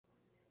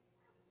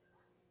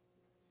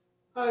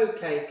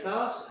Okay,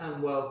 class,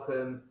 and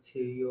welcome to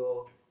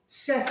your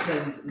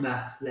second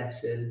maths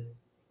lesson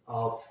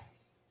of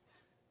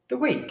the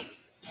week.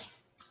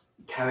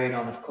 Carrying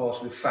on, of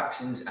course, with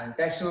fractions and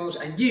decimals,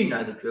 and you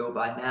know the drill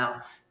by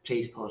now.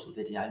 Please pause the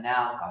video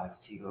now, go over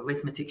to your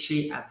arithmetic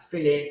sheet and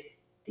fill in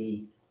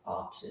the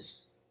answers.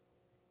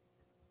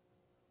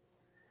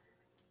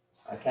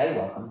 Okay,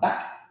 welcome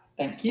back.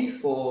 Thank you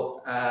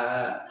for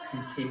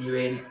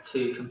continuing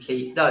to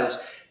complete those.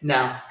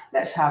 Now,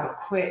 let's have a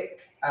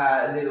quick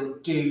little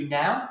do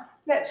now.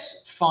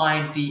 Let's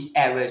find the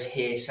errors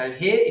here. So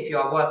here, if you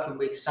are working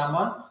with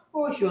someone,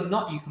 or if you're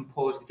not, you can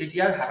pause the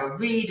video, have a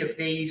read of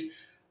these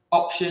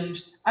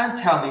options and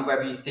tell me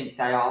whether you think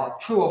they are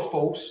true or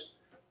false.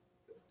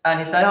 And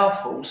if they are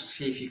false,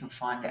 see if you can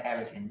find the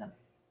errors in them.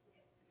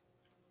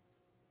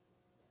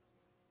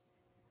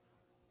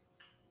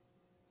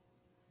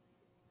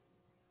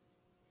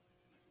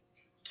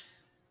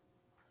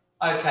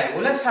 Okay,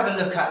 well, let's have a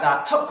look at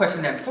that top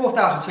question then.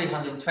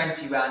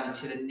 4,320 rounded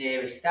to the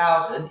nearest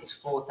thousand is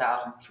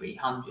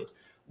 4,300.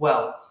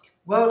 Well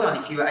done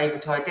if you were able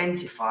to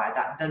identify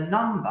that the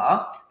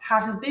number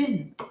hasn't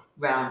been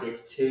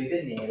rounded to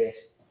the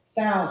nearest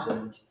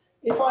thousand.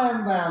 If I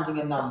am rounding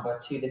a number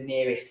to the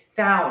nearest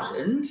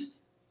thousand,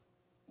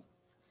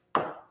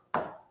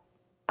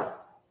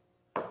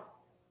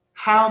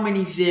 how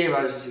many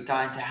zeros is it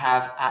going to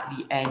have at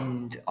the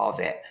end of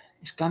it?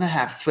 It's going to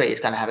have 3. It's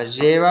going to have a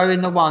 0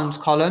 in the ones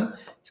column.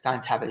 It's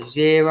going to have a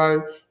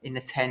 0 in the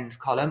tens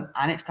column.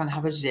 And it's going to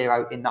have a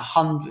 0 in the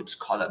hundreds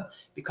column.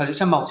 Because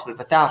it's a multiple of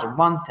 1,000,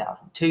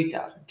 1,000,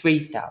 2,000,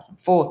 3,000,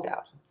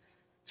 4,000.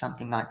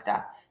 Something like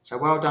that. So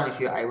well done if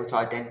you're able to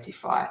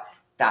identify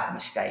that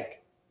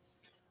mistake.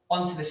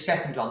 On to the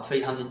second one,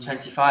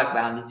 325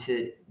 rounded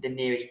to the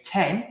nearest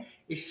 10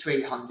 is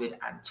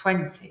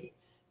 320.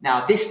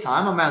 Now this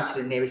time I'm round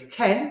to the nearest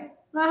 10,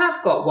 and I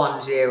have got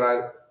 1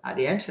 0 at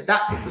the end, so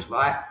that bit was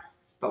right.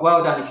 But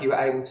well done if you were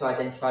able to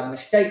identify the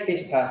mistake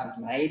this person's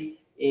made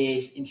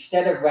is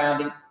instead of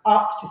rounding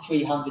up to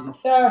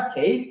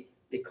 330,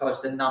 because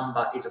the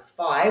number is a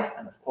 5,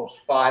 and of course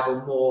 5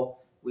 or more,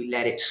 we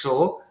let it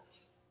soar.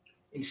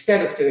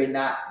 Instead of doing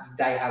that,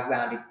 they have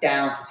rounded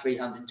down to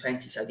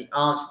 320, so the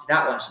answer to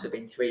that one should have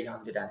been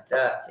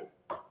 330.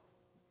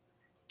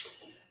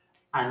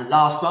 And the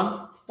last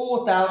one,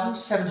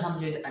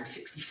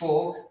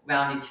 4,764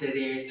 rounded to the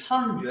nearest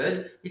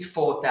 100 is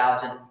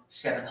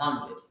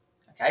 4,700.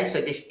 Okay,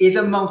 so this is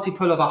a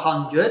multiple of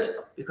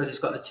 100 because it's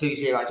got the 2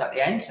 zeros at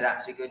the end, so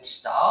that's a good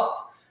start.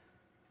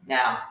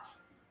 Now,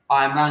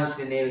 I'm rounding to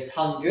the nearest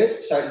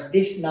 100, so it's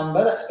this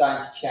number that's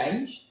going to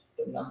change.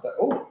 The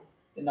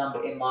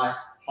number in my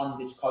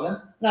hundreds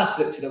column. Now I have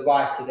to look to the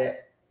right of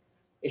it.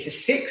 It's a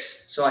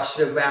 6, so I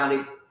should have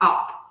rounded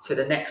up to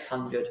the next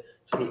 100.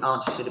 So the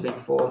answer should have been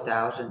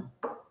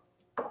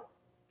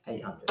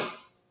 4,800.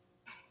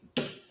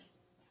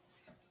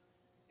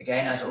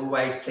 Again, as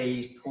always,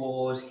 please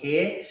pause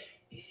here.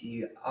 If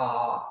you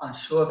are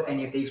unsure of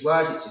any of these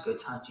words, it's a good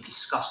time to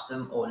discuss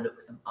them or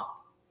look them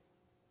up.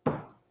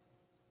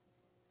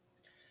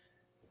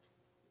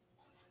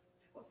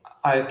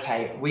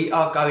 Okay, we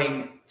are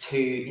going to,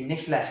 in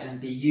this lesson,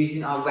 be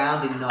using our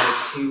rounding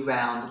knowledge to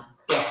round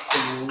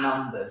decimal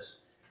numbers.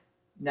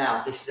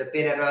 Now, this is a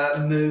bit of a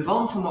move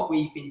on from what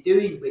we've been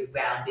doing with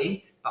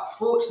rounding, but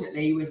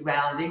fortunately with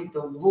rounding,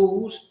 the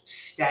rules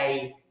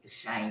stay the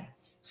same.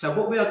 So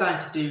what we are going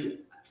to do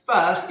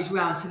first is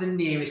round to the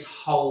nearest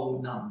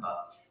whole number.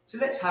 So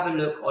let's have a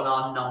look on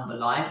our number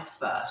line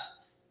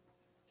first.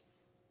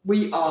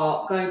 We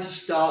are going to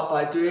start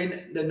by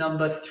doing the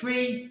number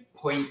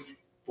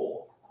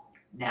 3.4.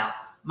 Now,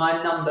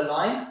 my number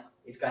line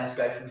is going to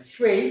go from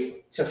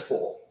 3 to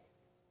 4.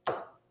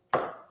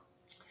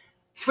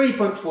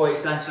 3.4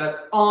 is going to go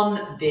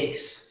on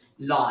this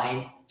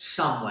line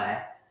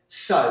somewhere.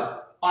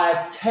 So I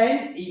have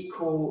 10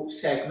 equal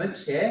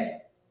segments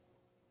here.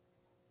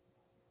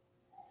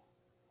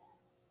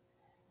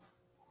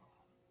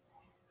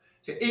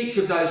 So each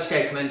of those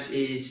segments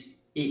is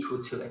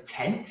equal to a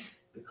tenth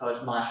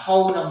because my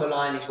whole number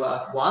line is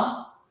worth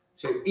 1.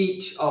 So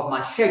each of my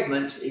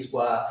segments is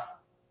worth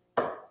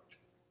a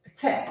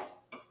tenth,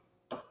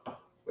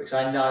 which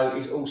I know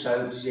is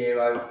also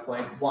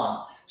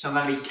 0.1. So I'm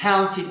going to be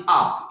counting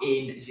up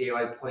in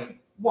 0.1,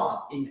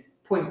 in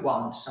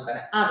 0.1. So I'm going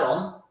to add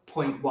on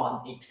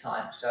 0.1 each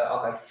time. So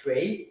I'll go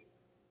 3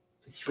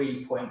 to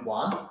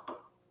 3.1,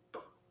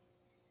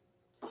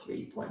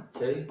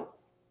 3.2,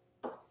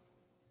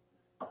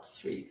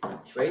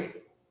 3.3,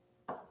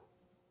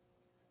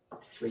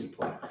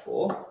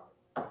 3.4,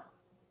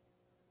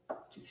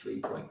 to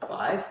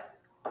 3.5,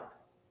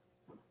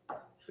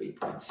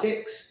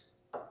 3.6,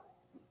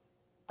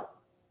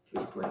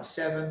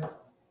 3.7,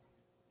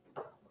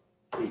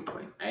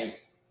 3.8,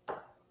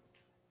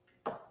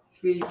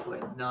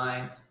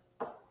 3.9,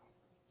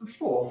 and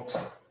 4.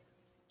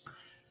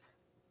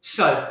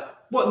 So,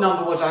 what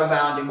number was I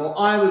rounding? Well,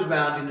 I was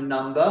rounding the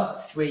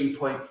number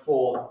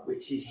 3.4,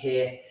 which is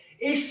here.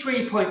 Is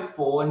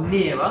 3.4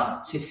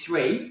 nearer to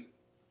 3?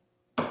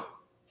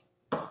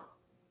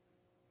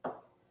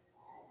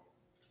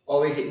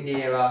 or is it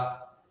nearer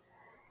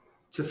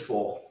to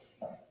 4?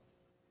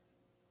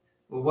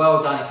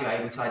 Well done if you're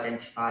able to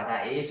identify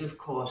that. It is, of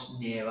course,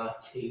 nearer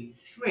to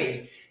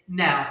 3.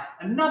 Now,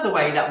 another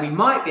way that we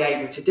might be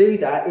able to do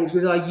that is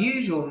with our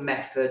usual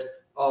method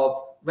of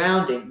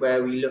rounding,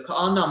 where we look at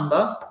our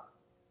number,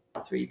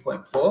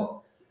 3.4.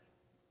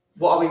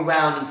 What are we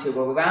rounding to?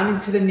 Well, we're rounding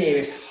to the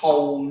nearest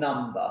whole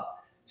number.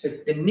 So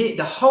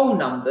the whole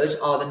numbers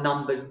are the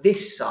numbers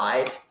this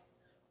side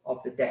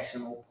of the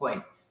decimal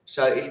point.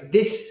 So it's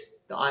this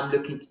that I'm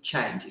looking to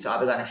change. It's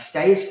either going to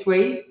stay as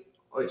 3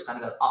 or it's going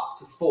to go up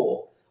to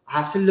 4. I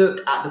have to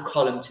look at the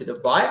column to the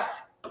right,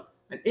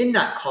 and in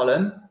that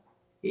column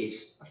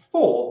is a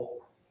 4.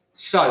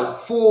 So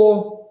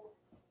 4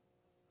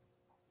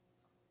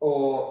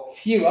 or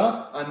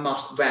fewer, I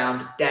must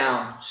round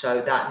down. So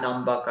that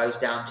number goes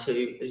down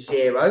to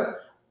 0.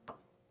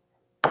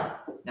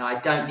 Now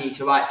I don't need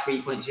to write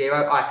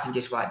 3.0, I can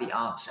just write the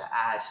answer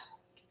as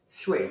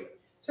 3.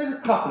 So there's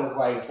a couple of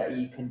ways that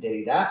you can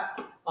do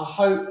that. I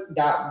hope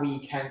that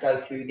we can go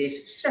through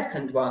this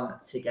second one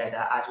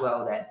together as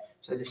well then.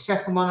 So the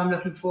second one I'm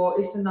looking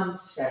for is the number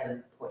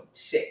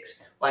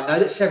 7.6. Well, I know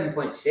that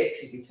 7.6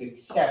 is between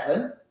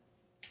 7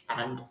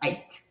 and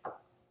 8.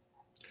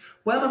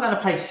 Where am I going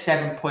to place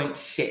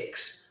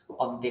 7.6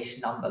 on this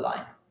number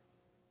line?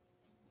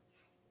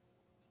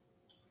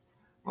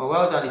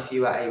 Well done if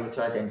you were able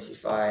to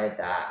identify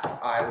that.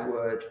 I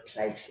would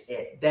place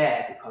it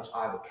there because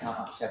I would count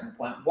up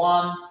 7.1,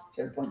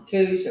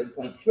 7.2,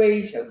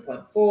 7.3,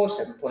 7.4,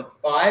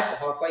 7.5, the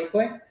halfway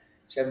point,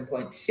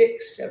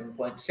 7.6,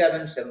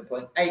 7.7,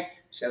 7.8,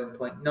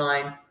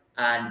 7.9,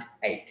 and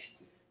 8.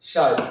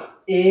 So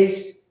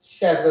is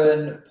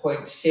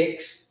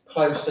 7.6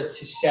 closer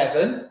to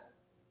 7,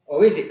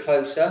 or is it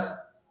closer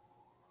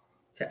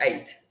to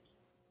 8?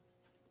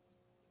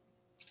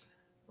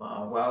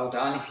 Well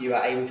done if you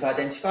are able to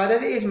identify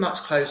that it is much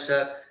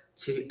closer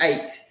to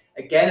 8.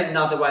 Again,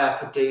 another way I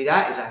could do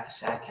that is I could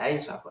say,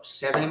 okay, so I've got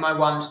 7 in my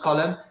ones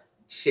column,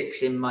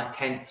 6 in my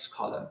tenths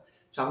column.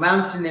 So I'm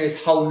rounding to the nearest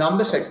whole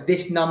number, so it's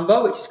this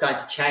number which is going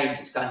to change.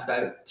 It's going to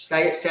go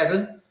stay at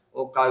 7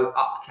 or go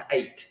up to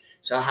 8.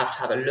 So I have to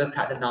have a look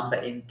at the number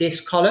in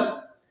this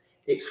column.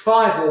 It's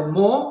 5 or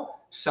more,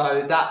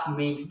 so that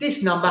means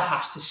this number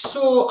has to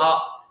soar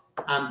up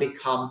and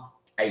become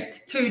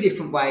 8. Two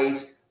different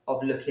ways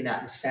of looking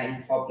at the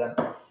same problem.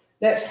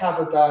 Let's have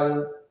a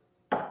go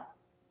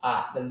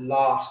at the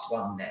last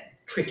one then.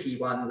 Tricky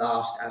one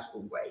last as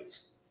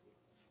always.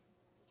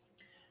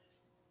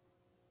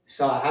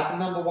 So I have the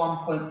number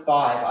 1.5.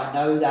 I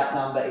know that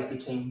number is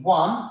between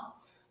 1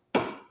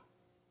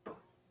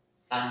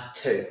 and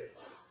 2.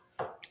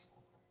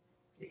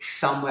 It's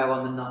somewhere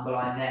on the number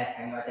line there.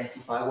 Can you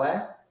identify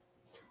where?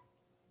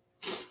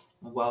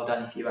 Well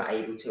done if you are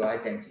able to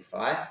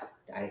identify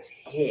that it's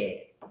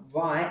here,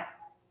 right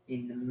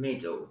in the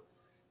middle.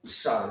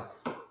 So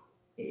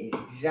it is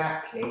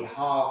exactly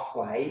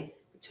halfway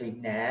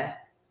between there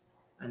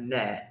and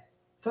there.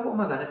 So what am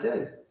I going to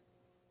do?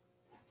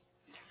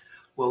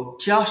 Well,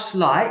 just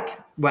like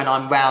when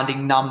I'm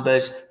rounding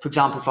numbers, for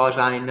example, if I was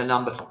rounding the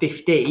number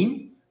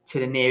 15 to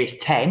the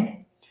nearest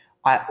 10,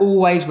 I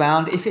always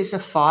round, if it's a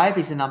 5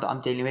 is the number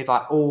I'm dealing with,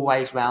 I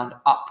always round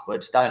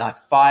upwards, don't I?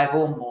 5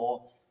 or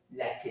more,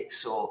 let it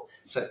soar.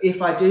 So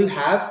if I do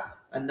have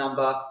a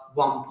number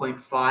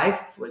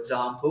 1.5, for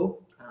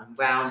example, and I'm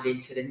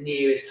rounding to the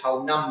nearest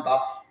whole number,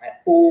 I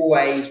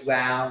always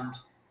round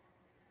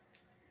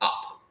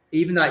up.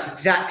 Even though it's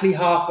exactly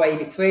halfway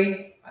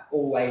between, I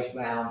always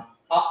round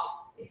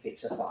up if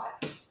it's a 5.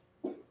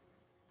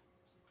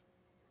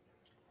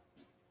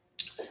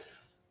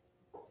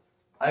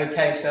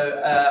 Okay,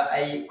 so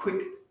a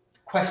quick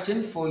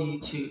question for you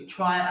to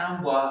try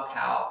and work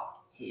out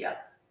here.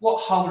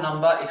 What whole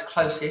number is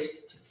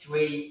closest to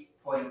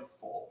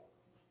 3.4?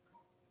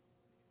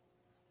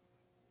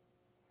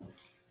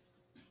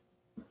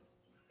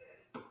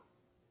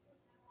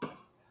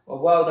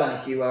 Well done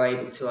if you are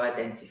able to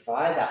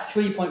identify that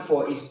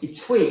 3.4 is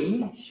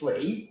between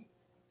 3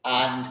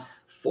 and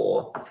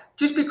 4.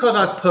 Just because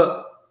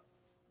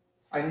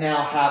I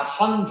now have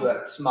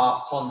hundredths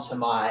marked onto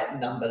my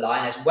number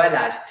line as well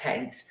as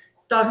tenths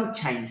doesn't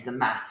change the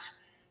maths.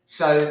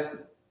 So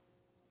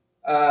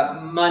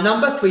my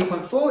number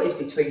 3.4 is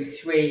between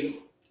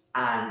 3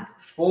 and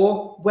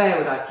 4. Where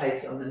would I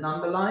place it on the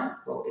number line?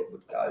 Well, it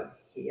would go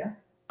here.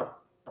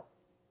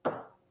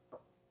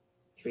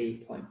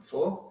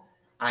 3.4.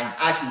 And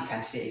as we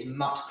can see, it's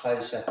much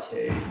closer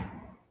to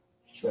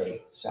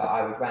 3. So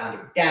I would round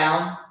it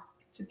down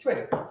to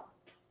 3. But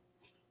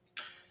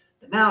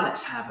now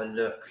let's have a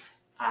look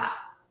at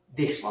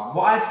this one.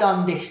 What I've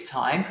done this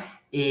time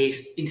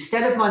is,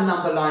 instead of my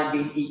number line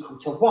being equal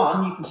to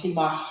 1, you can see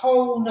my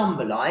whole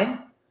number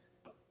line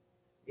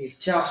is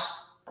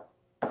just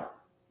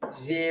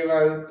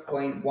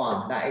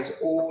 0.1. That is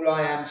all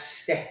I am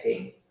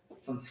stepping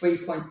from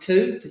 3.2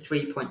 to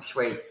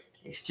 3.3.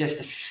 It's just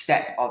a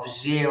step of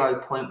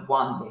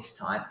 0.1 this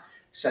time.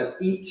 So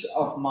each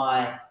of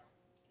my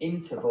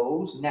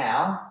intervals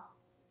now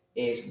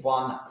is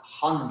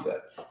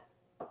 1/100th,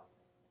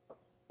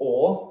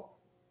 or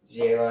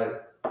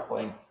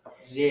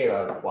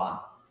 0.01.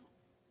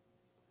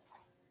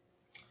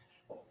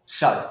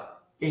 So,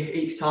 if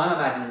each time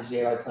I'm adding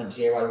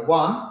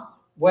 0.01,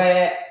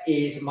 where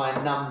is my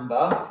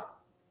number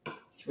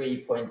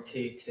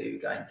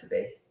 3.22 going to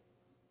be?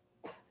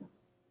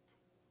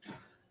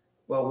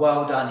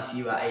 Well done if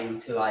you were able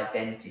to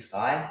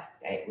identify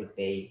that it would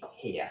be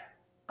here.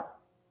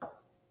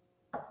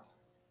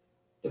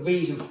 The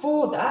reason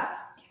for that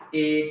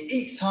is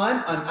each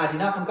time I'm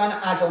adding up, I'm going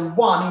to add on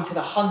 1 into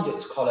the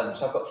hundredths column.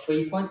 So I've got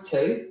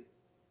 3.2,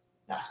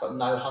 that's got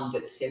no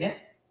hundredths in it,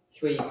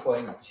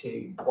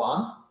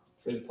 3.21,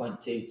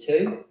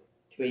 3.22,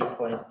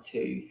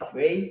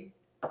 3.23,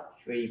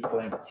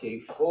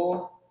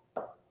 3.24,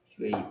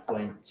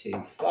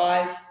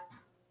 3.25,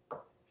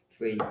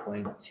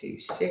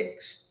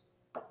 3.26,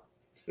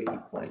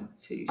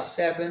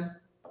 3.27,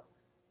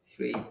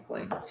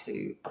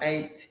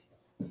 3.28,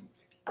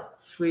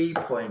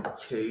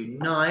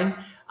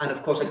 3.29, and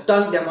of course I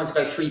don't then want to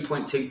go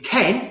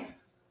 3.210.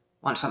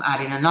 Once I'm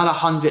adding another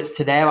hundredth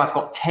to there, I've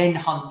got 10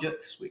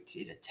 hundredths, which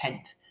is a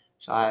tenth.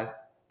 So I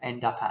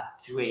end up at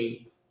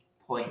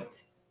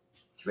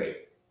 3.3.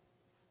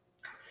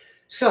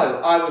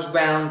 So I was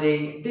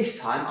rounding, this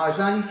time I was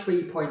rounding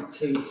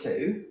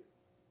 3.22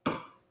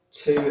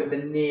 to the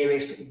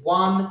nearest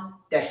 1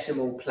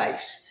 decimal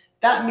place.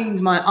 That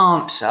means my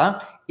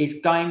answer is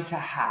going to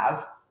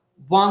have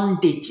 1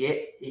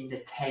 digit in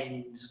the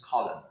tens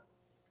column.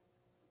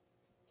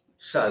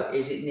 So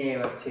is it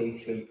nearer to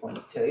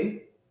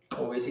 3.2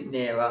 or is it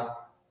nearer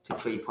to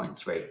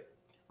 3.3?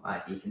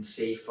 As you can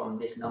see from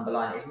this number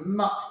line, it's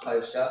much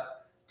closer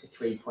to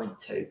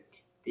 3.2.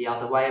 The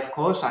other way, of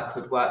course, I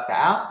could work that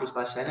out is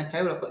by saying,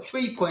 okay, well, I've got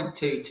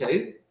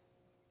 3.22.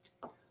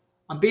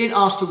 I'm being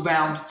asked to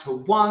round to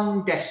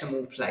 1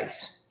 decimal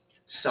place.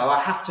 So I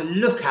have to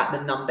look at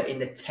the number in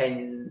the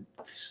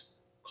tenths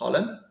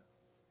column.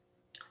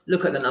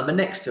 Look at the number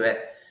next to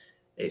it.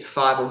 It's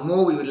 5 or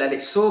more, we would let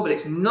it soar, but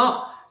it's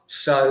not.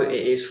 So it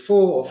is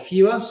 4 or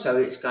fewer, so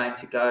it's going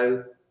to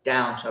go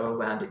down. So I'll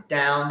round it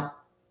down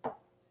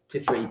to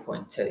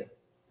 3.2.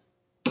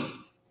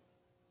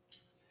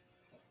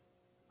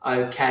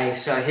 Okay,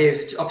 so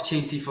here's an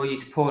opportunity for you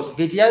to pause the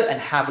video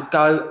and have a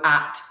go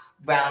at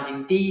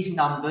rounding these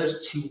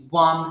numbers to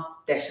 1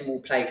 decimal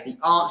place. The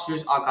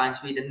answers are going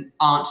to be the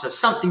answer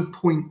something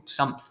point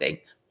something.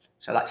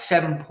 So like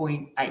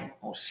 7.8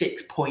 or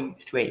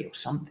 6.3 or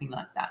something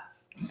like that.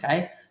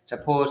 Okay, so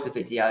pause the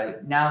video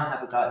now and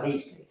have a go at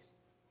these, please.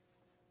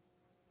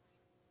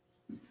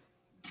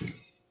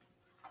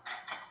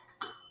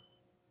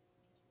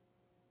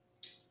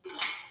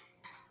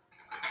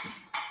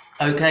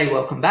 Okay,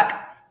 welcome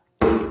back.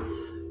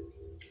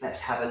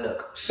 Let's have a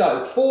look.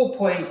 So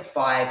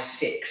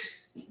 4.56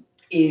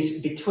 is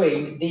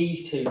between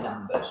these two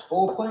numbers,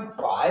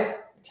 4.5,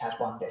 which has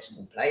 1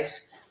 decimal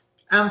place,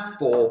 and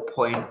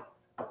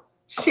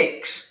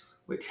 4.6,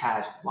 which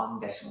has 1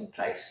 decimal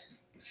place.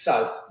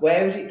 So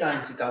where is it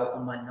going to go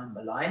on my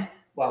number line?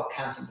 Well,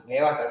 counting from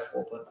here, I go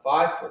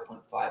 4.5,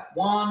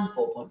 4.51,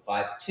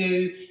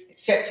 4.52,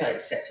 etc.,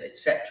 etc.,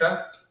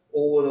 etc.,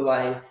 all the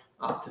way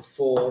up to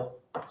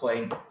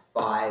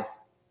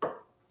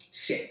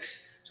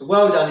 4.56. So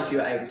well done if you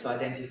were able to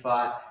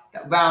identify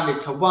that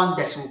rounded to 1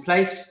 decimal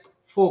place,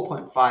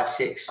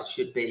 4.56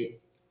 should be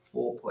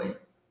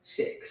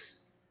 4.6.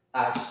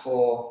 As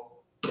for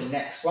the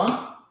next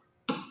one,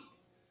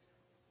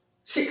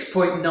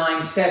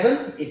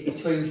 6.97 is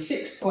between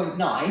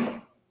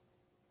 6.9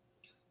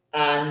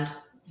 and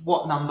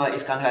what number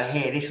is going to go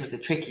here? This was the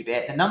tricky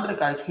bit. The number that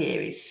goes here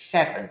is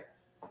 7.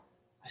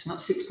 It's not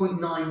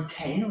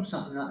 6.910 or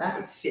something like that.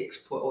 It's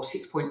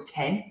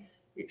 6.10.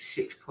 It's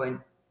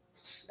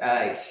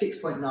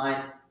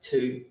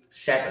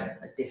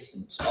 6.927, a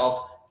distance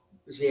of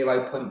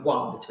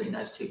 0.1 between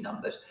those two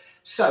numbers.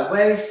 So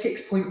where is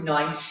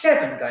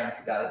 6.97 going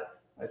to go?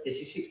 Well, if this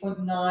is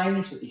 6.9,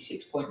 this would be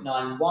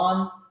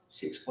 6.91,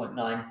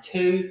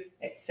 6.92,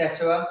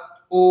 etc.,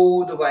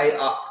 all the way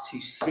up to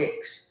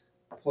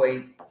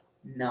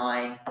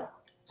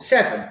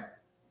 6.97.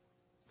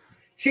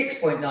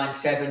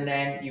 6.97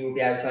 then you will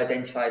be able to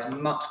identify as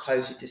much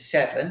closer to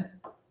 7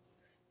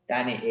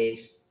 than it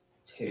is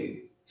to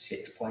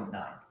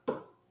 6.9.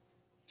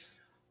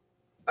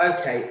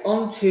 Okay,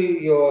 on to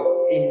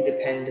your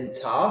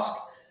independent task,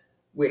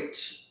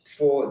 which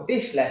for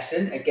this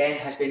lesson, again,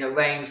 has been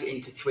arranged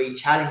into 3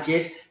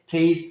 challenges.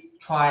 Please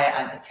try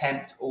and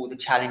attempt all the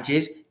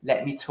challenges.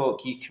 Let me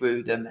talk you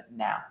through them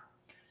now.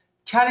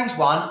 Challenge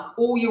 1,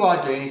 all you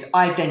are doing is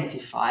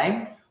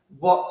identifying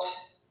what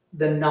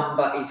the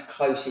number is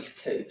closest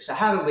to. So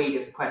have a read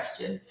of the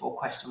question for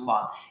question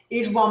 1.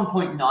 Is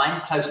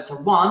 1.9 closer to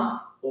 1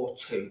 or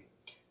 2?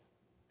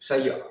 So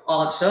your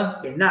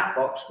answer in that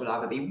box will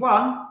either be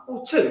 1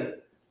 or 2.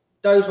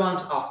 Those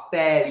ones are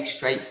fairly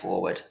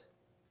straightforward.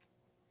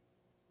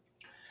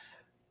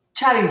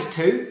 Challenge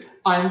 2,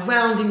 I'm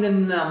rounding the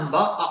number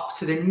up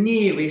to the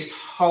nearest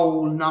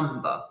whole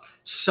number.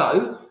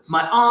 So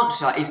my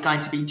answer is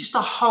going to be just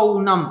a whole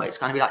number. It's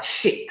going to be like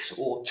 6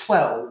 or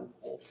 12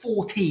 or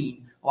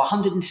 14 or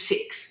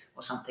 106 or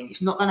or something,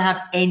 it's not going to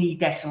have any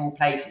decimal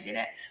places in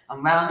it.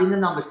 I'm rounding the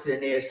numbers to the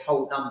nearest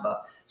whole number.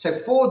 So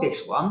for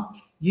this one,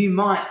 it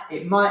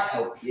might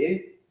help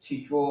you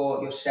to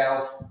draw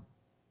yourself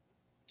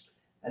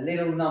a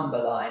little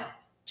number line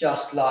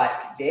just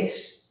like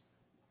this,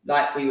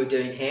 like we were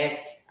doing here,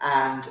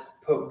 and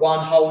put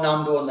one whole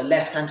number on the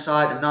left-hand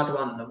side, another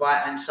one on the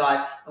right-hand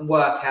side, and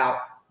work out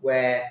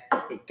where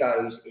it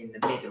goes in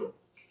the middle.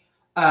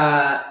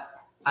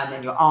 And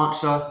then your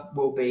answer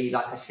will be,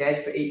 like I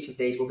said, for each of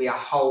these will be a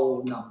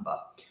whole number.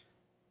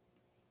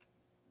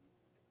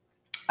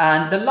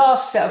 And the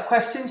last set of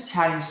questions,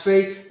 challenge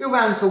 3, we'll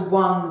round to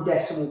one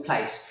decimal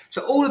place.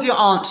 So all of your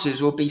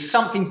answers will be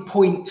something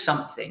point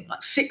something,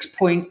 like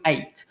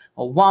 6.8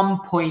 or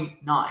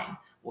 1.9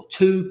 or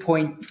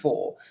 2.4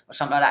 or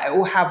something like that. It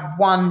will have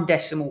one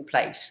decimal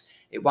place.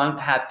 It won't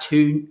have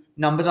two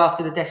numbers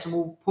after the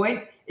decimal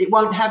point. It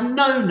won't have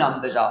no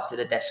numbers after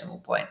the decimal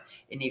point.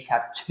 It needs to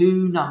have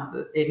two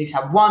numbers. It needs to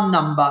have one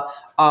number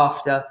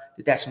after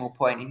the decimal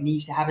point. It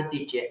needs to have a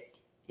digit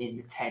in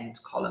the tens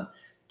column.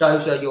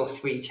 Those are your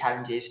 3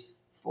 challenges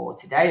for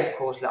today. Of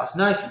course, let us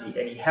know if you need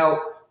any help,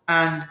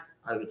 and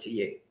over to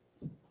you.